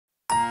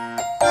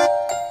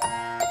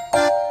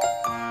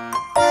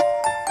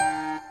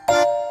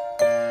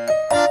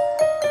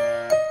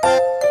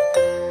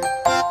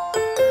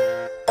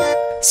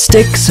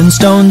Sticks and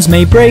stones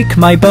may break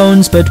my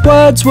bones, but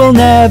words will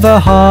never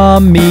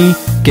harm me.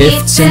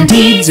 Gifts and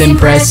deeds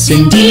impress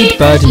indeed,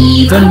 but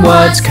even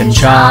words can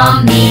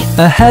charm me.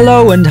 A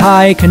hello and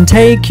hi can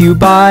take you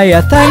by,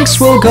 a thanks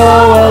will go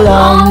a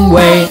long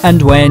way.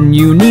 And when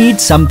you need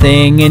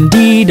something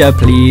indeed, a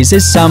please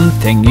is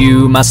something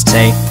you must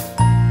say.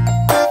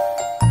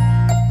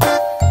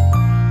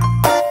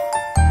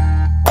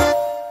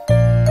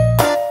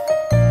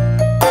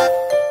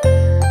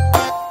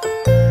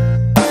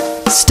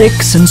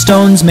 Sticks and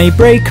stones may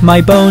break my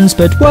bones,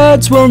 but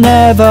words will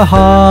never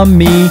harm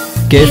me.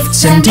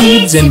 Gifts and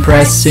deeds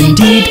impress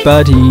indeed,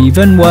 but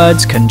even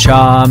words can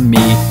charm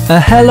me. A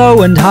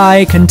hello and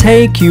hi can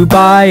take you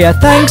by, a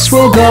thanks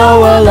will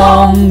go a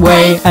long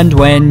way. And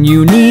when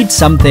you need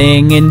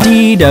something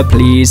indeed, a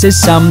please is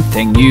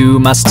something you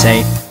must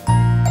say.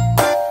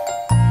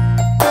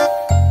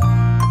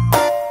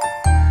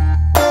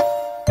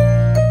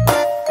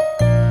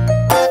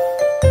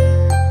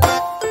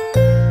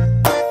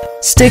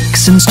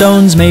 Sticks and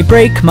stones may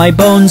break my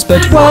bones,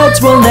 but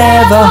words will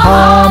never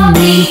harm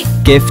me.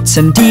 Gifts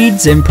and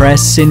deeds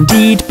impress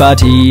indeed,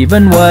 but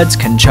even words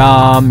can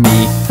charm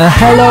me. A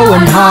hello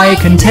and hi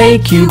can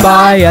take you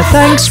by, a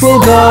thanks will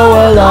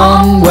go a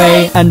long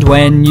way. And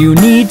when you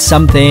need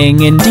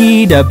something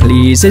indeed, a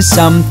please is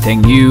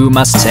something you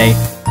must say.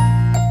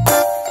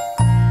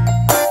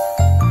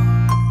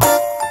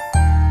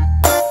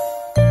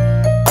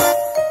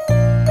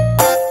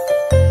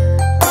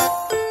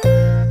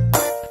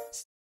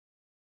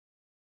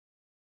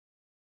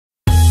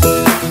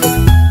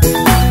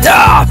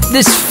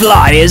 This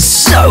fly is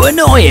so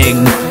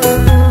annoying!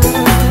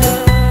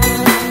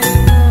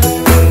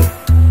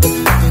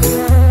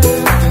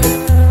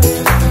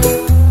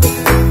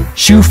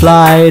 Shoo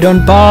fly,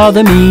 don't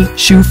bother me.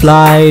 Shoo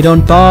fly,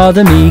 don't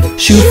bother me.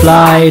 Shoo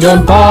fly,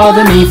 don't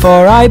bother me,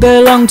 for I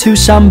belong to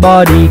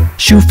somebody.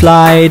 Shoo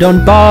fly,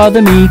 don't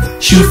bother me.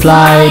 Shoo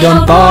fly,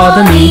 don't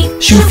bother me.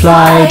 Shoo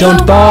fly,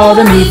 don't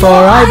bother me, for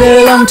I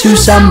belong to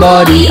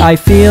somebody. I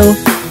feel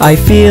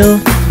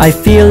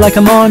like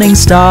a morning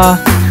star.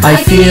 I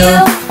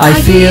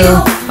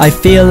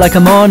feel like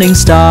a morning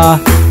star.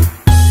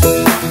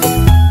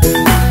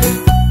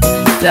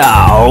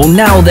 Oh,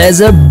 now there's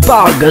a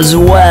bug as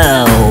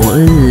well.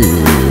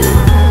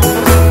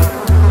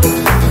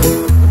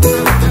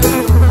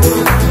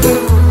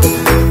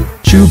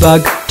 Shoe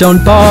bug,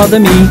 don't bother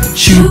me.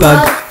 Shoe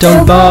bug,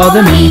 don't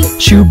bother me.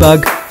 Shoe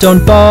bug,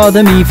 don't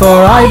bother me,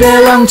 for I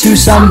belong to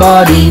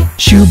somebody.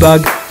 Shoe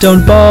bug,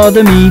 don't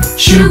bother me.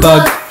 Shoe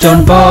bug,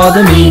 don't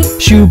bother me.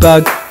 Shoe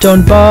bug,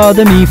 don't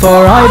bother me,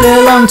 for I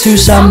belong to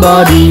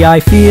somebody. I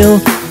feel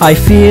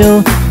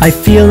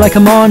like a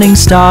morning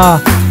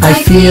star. I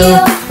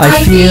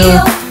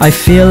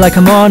feel like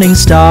a morning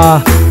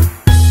star.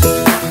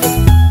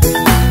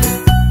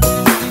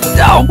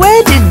 Oh,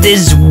 where did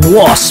this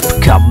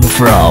wasp come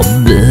from?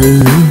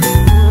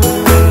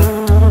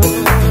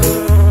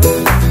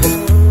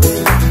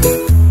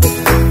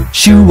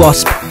 Shoe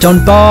wasp,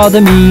 don't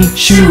bother me.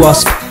 Shoe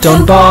wasp,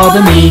 don't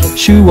bother me.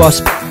 Shoe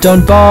wasp,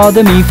 don't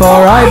bother me, for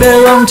I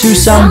belong to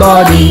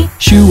somebody.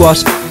 Shoe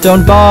wasp,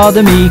 don't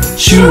bother me.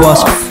 Shoe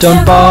wasp,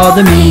 don't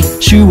bother me.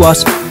 Shoe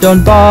wasp,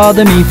 don't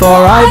bother me, for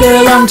I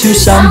belong to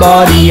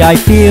somebody. I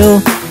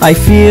feel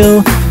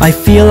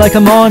like a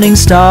morning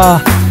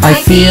star. I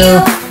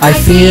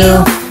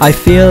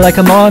feel like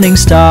a morning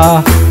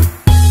star.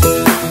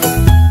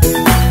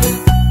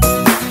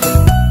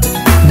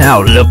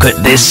 Now look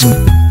at this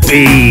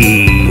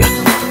bee.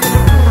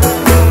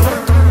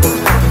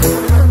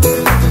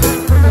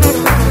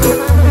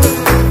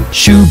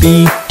 Shoe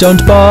bee,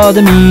 don't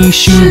bother me.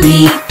 Shoe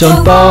bee,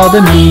 don't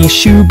bother me.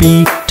 Shoe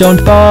bee,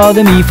 don't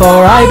bother me, for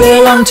I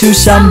belong to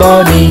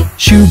somebody.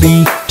 Shoe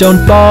bee,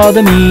 don't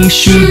bother me.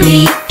 Shoe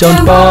bee,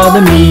 don't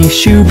bother me.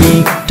 Shoe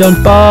bee,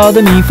 don't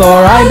bother me, for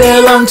I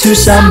belong to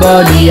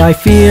somebody. I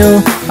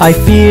feel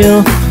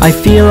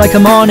like a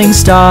morning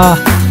star.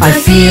 I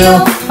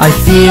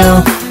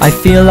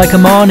feel like a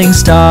morning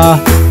star.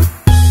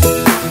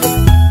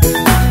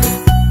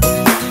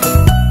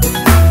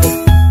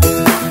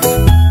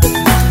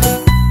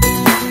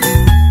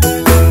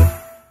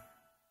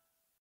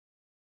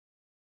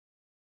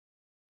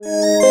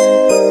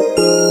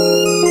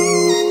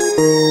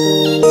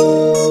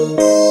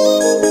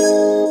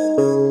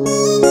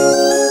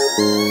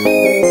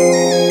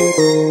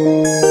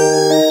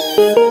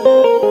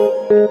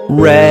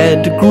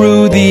 Red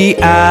grew the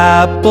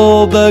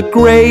apple, the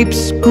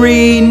grapes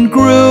green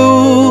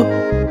grew.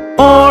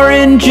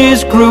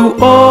 Oranges grew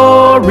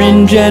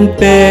orange and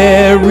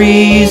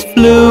berries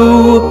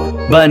blue.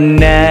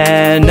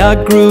 Banana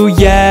grew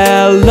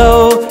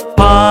yellow,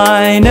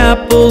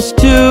 pineapples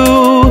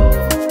too.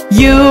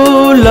 You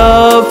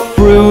love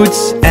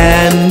fruits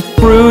and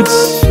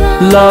fruits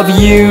love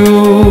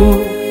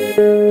you.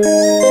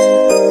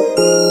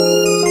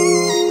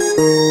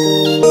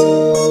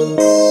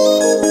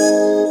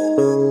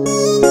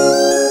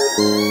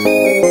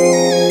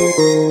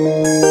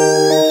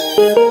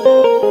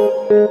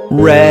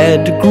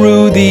 Red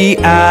grew the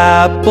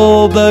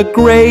apple, the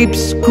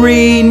grapes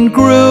green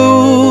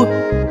grew.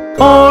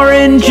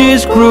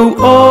 Oranges grew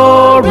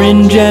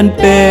orange and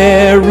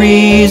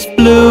berries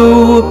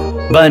blue.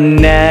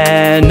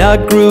 Banana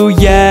grew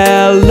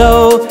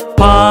yellow,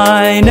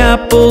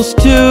 pineapples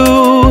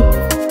too.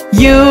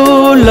 You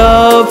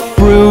love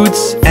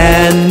fruits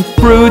and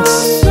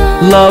fruits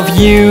love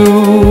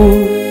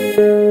you.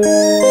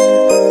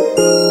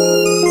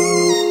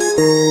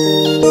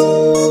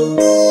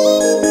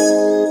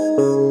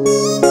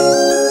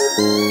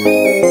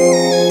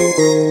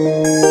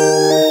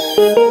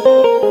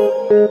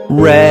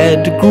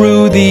 Red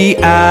grew the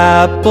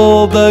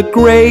apple, the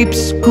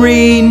grapes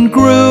green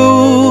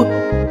grew.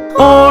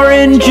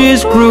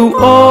 Oranges grew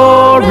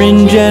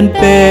orange and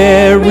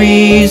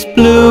berries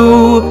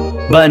blue.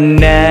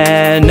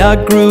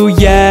 Banana grew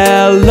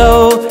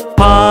yellow,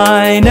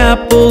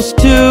 pineapples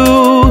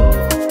too.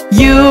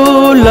 You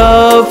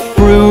love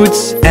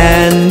fruits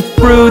and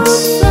fruits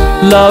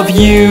love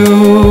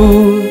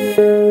you.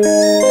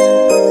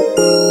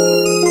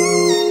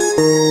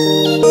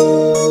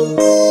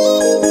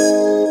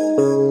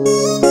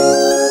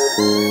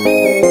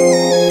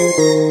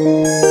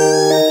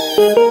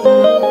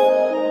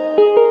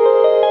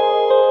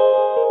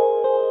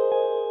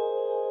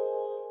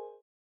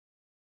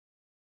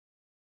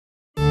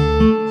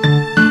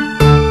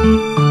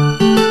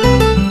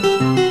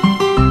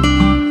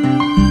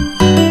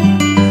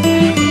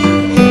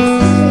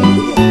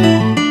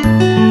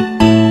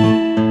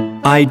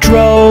 I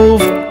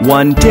drove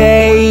one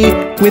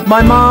day with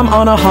my mom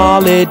on a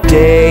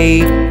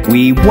holiday.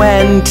 We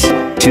went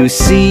to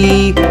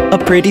see a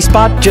pretty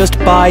spot just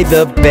by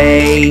the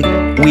bay.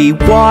 We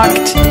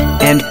walked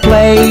and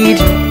played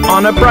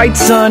on a bright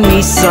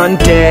sunny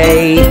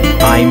Sunday.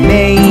 I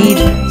made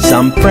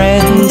some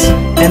friends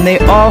and they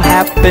all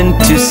happened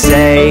to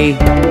say,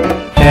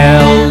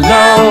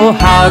 "Hello,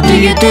 how do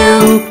you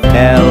do?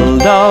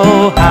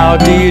 Hello, how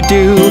do you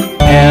do?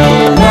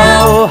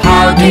 Hello,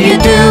 how do you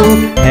do?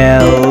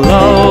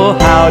 Hello,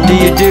 how do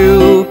you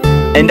do?"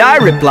 And I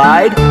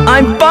replied,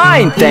 "I'm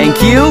fine,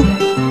 thank you."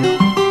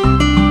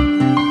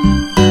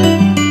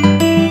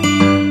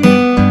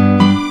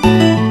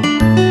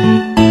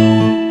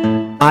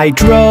 I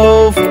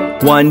drove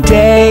one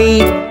day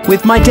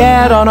with my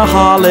dad on a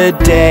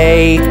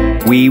holiday.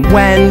 We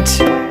went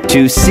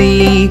to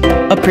see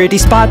a pretty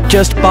spot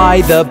just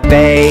by the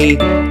bay.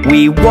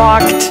 We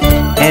walked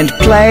and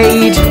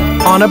played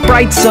on a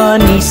bright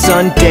sunny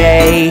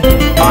Sunday.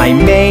 I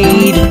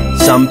made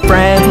some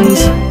friends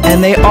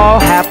and they all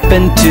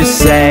happened to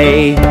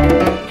say,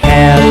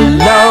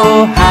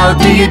 "Hello, how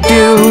do you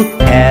do?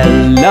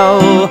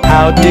 Hello,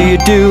 how do you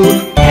do?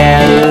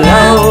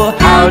 Hello,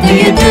 how do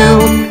you do?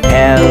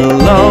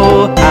 Hello,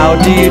 how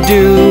do you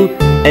do?"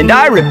 And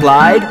I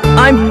replied,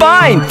 "I'm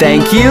fine,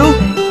 thank you."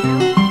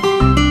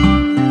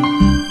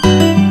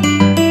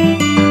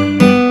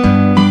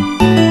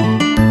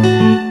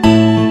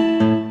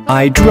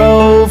 I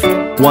drove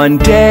one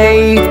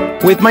day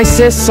with my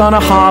sis on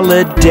a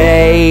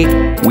holiday.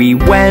 We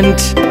went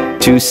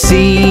to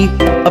see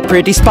a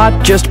pretty spot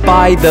just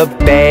by the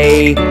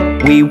bay.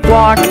 We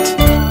walked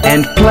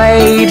and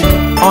played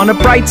on a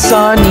bright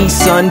sunny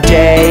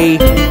Sunday.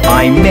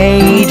 I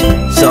made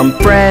some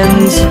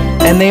friends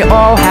and they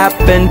all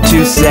happened to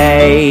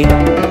say,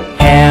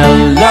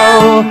 "Hello,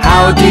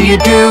 how do you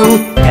do?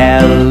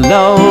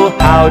 Hello,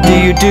 how do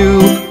you do?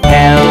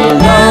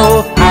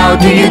 Hello, how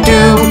do you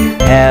do?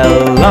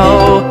 Hello,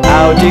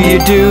 how do you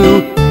do?"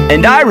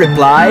 And I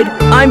replied,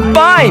 "I'm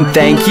fine,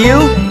 thank you."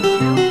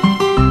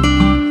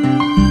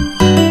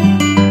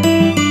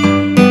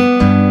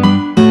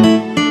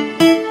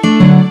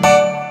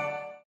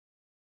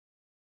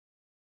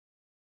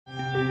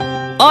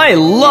 I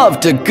love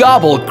to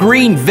gobble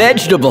green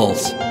vegetables.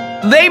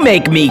 They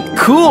make me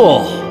cool.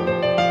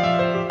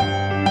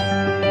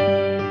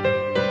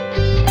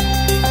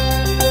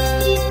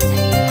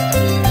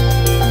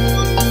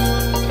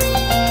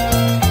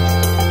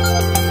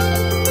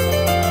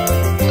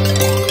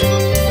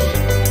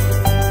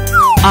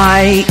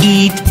 I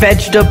eat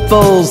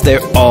vegetables,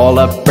 they're all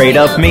afraid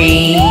of me.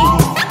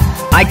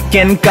 I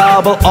can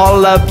gobble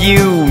all of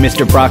you,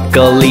 Mr.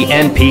 Broccoli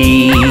and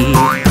Pea.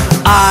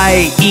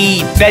 I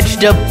eat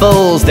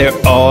vegetables, they're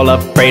all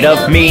afraid of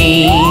me.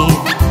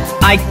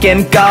 I can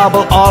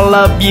gobble all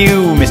of you,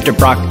 Mr.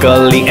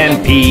 Broccoli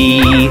and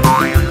Pea.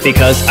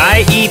 Because I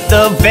eat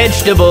the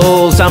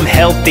vegetables, I'm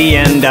healthy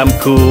and I'm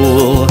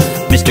cool.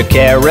 Mr.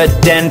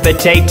 Carrot and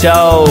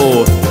Potato,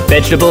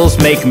 vegetables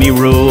make me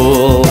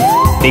rule.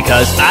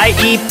 Because I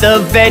eat the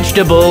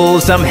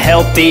vegetables, I'm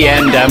healthy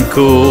and I'm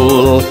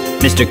cool.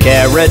 Mr.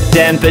 Carrot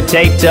and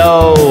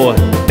Potato,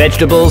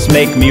 vegetables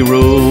make me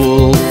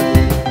rule.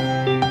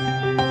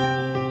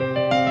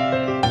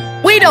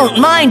 We don't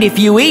mind if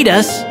you eat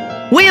us.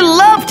 We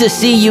love to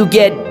see you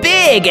get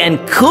big and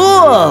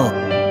cool.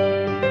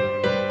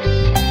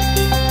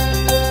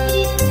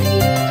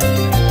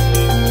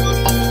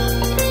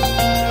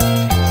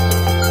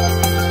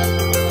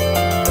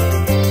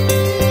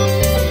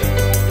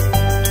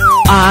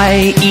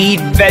 I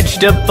eat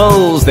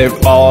vegetables, they're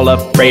all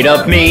afraid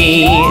of me.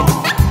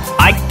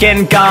 I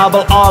can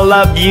gobble all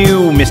of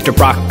you, Mr.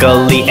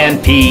 Broccoli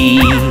and Pea.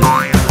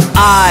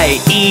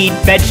 I eat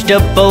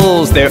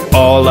vegetables, they're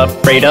all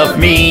afraid of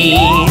me.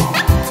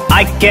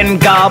 I can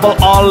gobble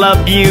all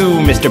of you,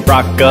 Mr.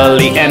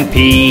 Broccoli and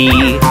Pea.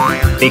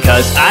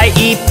 Because I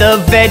eat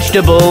the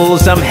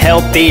vegetables, I'm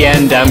healthy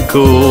and I'm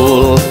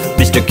cool.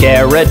 Mr.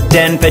 Carrot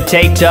and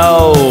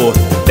Potato,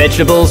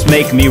 vegetables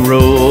make me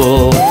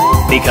rule.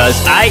 Because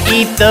I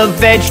eat the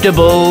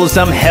vegetables,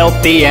 I'm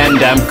healthy and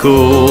I'm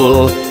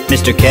cool.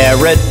 Mr.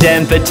 Carrot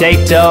and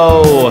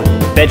Potato,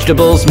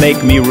 vegetables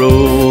make me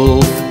rule.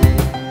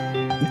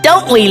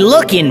 Don't we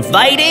look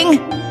inviting?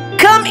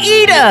 Come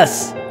eat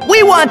us!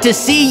 We want to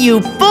see you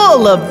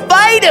full of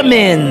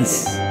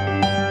vitamins!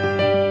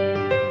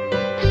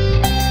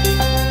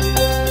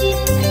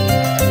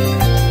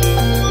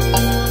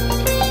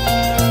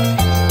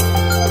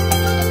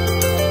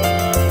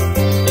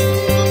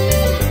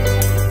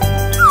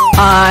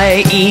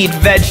 I eat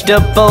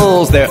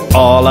vegetables, they're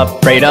all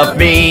afraid of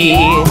me.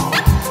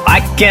 I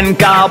can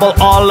gobble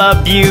all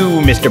of you,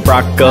 Mr.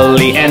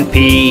 Broccoli and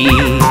Pea.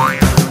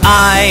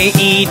 I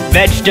eat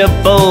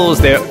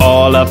vegetables, they're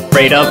all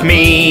afraid of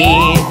me.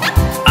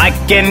 I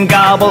can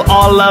gobble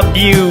all of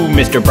you,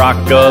 Mr.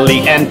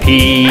 Broccoli and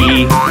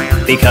Pea.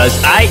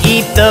 Because I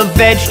eat the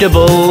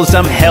vegetables,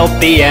 I'm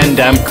healthy and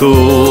I'm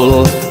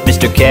cool.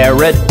 Mr.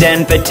 Carrot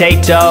and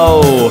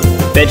Potato,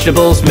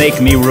 vegetables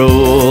make me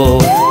rule.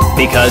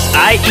 Because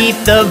I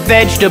eat the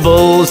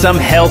vegetables, I'm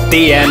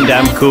healthy and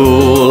I'm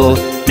cool.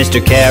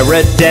 Mr.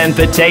 Carrot and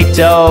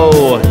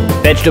Potato,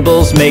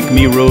 vegetables make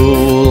me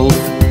rule.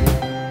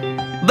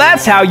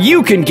 That's how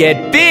you can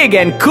get big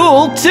and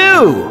cool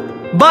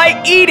too,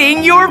 by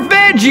eating your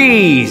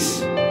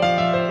veggies.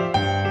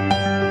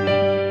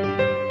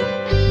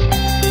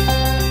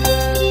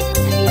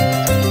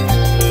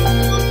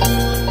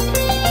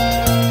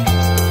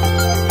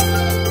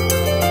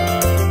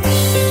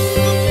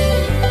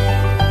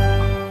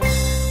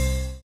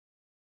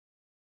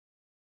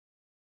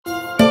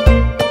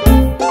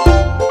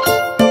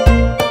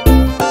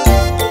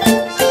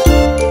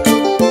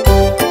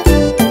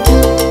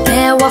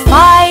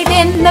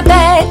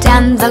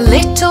 And the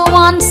little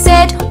one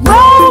said,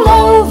 roll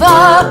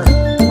over,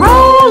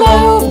 roll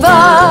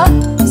over.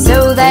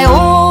 So they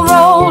all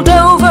rolled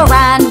over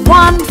and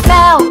one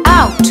fell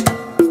out.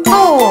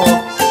 4,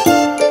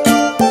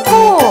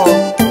 4.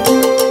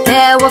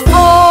 There were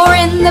 4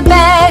 in the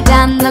bed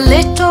and the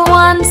little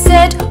one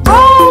said,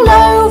 roll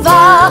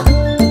over,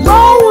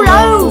 roll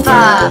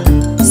over.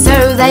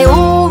 So they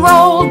all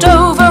rolled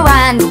over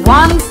and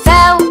one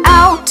fell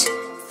out.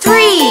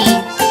 3,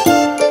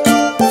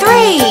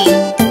 3.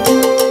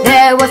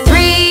 There were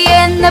 3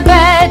 in the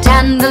bed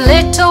and the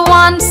little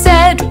one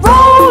said,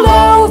 roll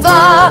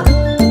over,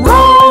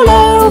 roll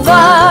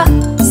over.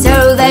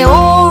 So they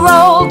all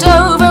rolled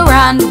over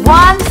and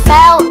one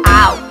fell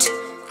out.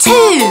 2,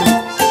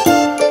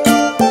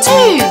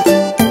 2.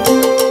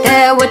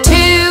 There were 2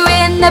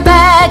 in the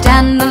bed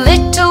and the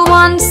little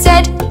one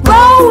said,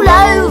 roll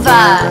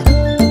over,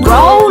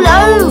 roll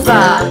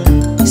over.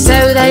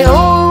 So they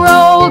all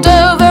rolled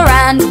over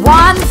and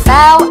one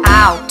fell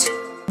out.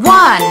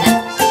 1.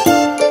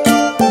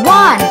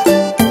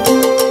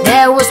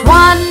 There was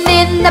 1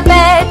 in the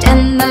bed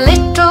and the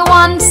little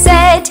one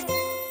said,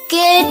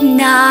 good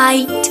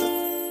night.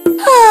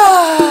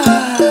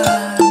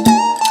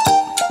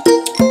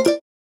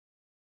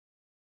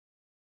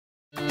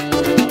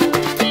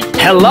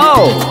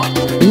 Hello!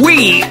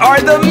 We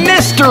are the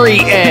mystery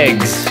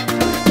eggs!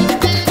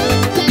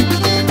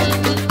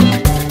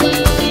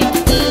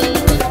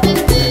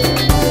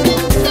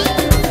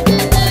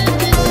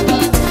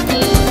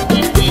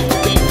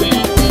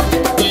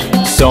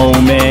 So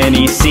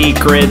many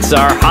secrets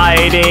are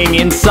hiding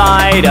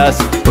inside us.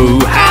 Who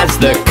has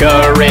the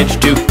courage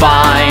to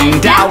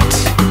find out?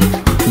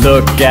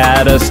 Look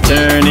at us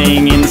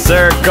turning in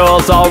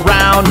circles all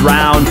round.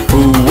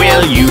 Who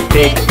will you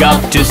pick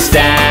up to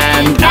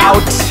stand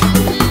out?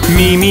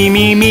 Me,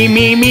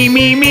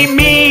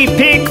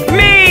 pick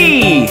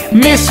me!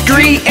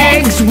 Mystery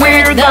eggs,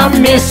 we're the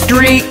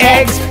mystery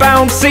eggs.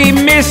 Bouncy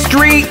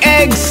mystery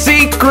eggs,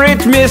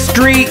 secret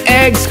mystery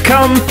eggs,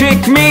 come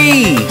pick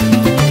me!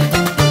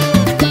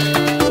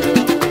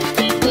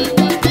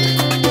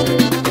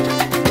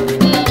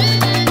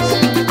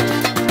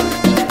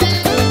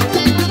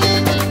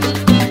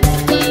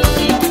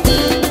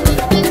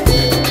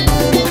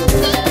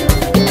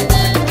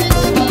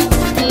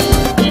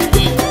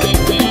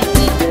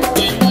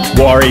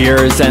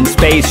 Warriors and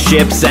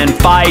spaceships and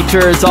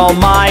fighters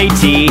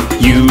almighty,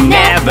 you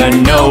never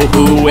know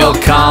who will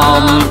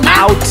come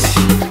out.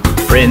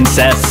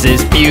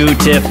 Princesses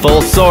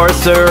beautiful,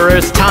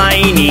 sorcerers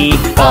tiny,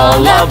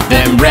 all of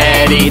them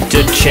ready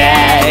to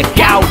check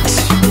out.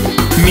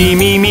 Me,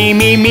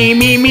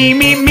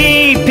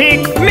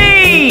 pick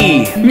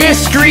me!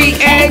 Mystery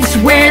eggs,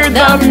 we're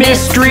the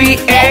mystery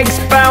eggs.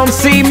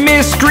 Bouncy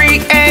mystery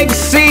eggs,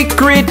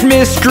 secret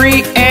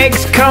mystery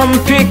eggs, come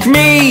pick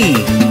me!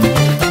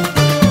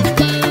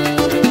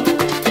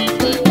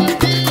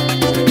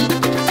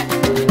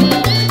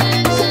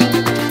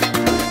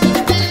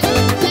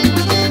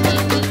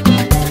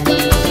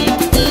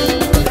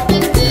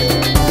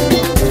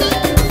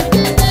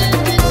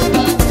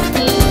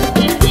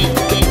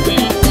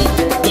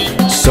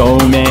 So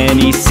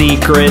many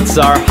secrets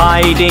are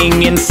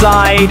hiding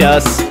inside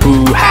us.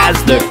 Who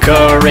has the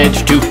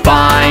courage to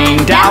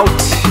find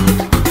out?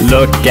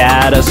 Look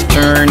at us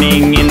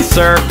turning in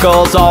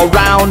circles all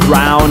round.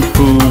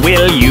 Who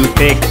will you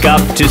pick up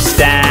to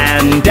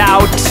stand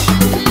out?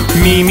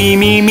 Me, me,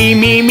 me, me,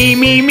 me, me,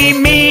 me, me,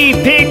 me,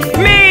 pick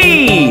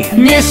me!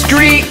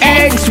 Mystery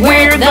eggs,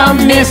 we're the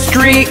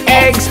mystery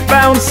eggs.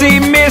 Bouncy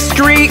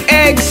mystery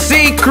eggs,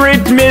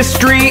 secret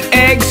mystery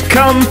eggs,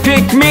 come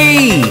pick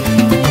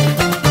me!